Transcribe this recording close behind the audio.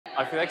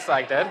I feel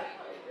excited,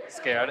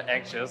 scared,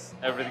 anxious,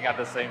 everything at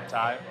the same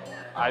time.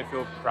 I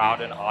feel proud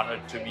and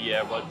honored to be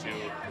able to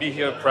be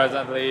here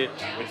presently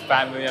with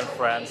family and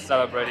friends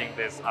celebrating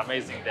this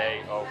amazing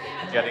day of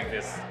getting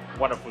this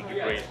wonderful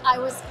degree. I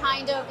was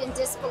kind of in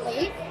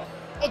disbelief.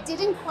 It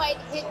didn't quite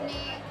hit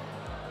me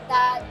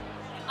that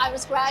I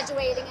was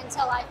graduating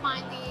until I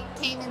finally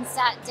came and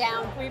sat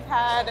down. We've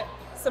had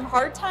some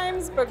hard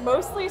times, but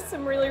mostly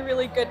some really,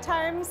 really good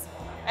times.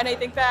 And I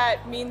think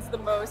that means the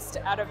most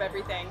out of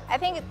everything. I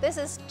think this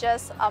is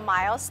just a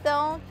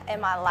milestone in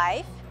my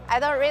life. I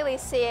don't really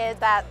see it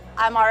that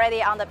I'm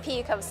already on the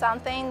peak of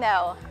something.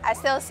 No, I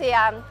still see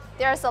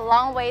there's a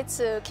long way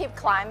to keep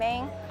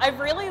climbing. I've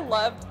really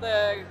loved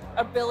the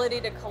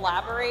ability to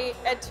collaborate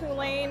at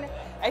Tulane.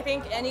 I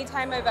think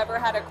anytime I've ever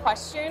had a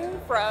question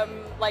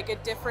from like a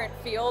different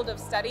field of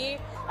study,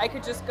 I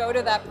could just go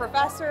to that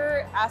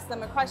professor, ask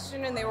them a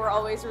question, and they were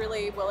always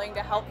really willing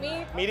to help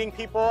me. Meeting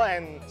people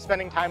and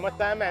spending time with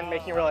them and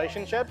making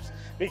relationships,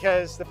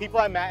 because the people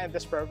I met at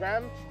this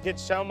program did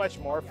so much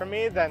more for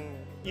me than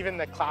even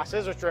the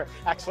classes, which were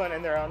excellent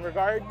in their own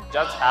regard.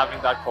 Just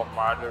having that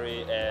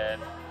camaraderie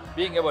and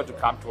being able to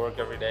come to work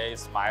every day,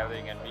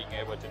 smiling and being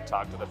able to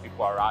talk to the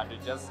people around you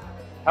just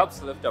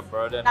helps lift a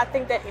burden. I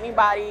think that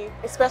anybody,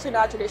 especially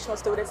non-traditional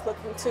students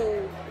looking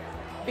to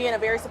be in a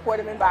very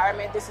supportive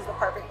environment, this is the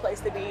perfect place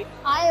to be.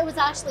 I was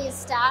actually a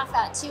staff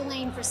at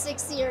Tulane for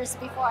 6 years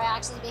before I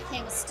actually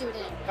became a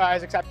student. I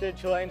was accepted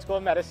to Tulane School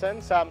of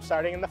Medicine, so I'm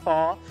starting in the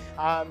fall.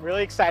 I'm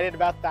really excited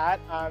about that.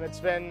 It's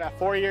been a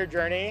 4-year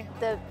journey.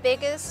 The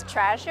biggest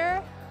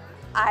treasure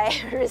I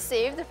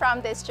received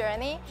from this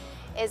journey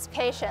is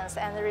patience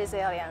and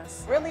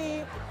resilience.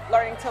 Really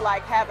learning to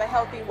have a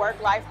healthy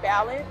work-life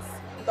balance.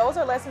 Those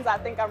are lessons I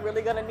think I'm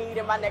really going to need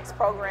in my next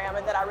program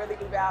and that I really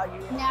do value.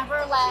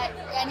 Never let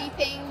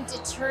anything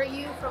deter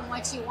you from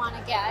what you want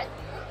to get,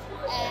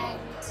 and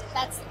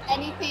that's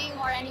anything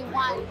or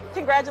anyone.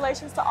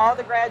 Congratulations to all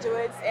the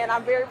graduates, and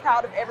I'm very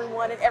proud of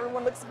everyone, and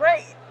everyone looks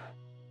great.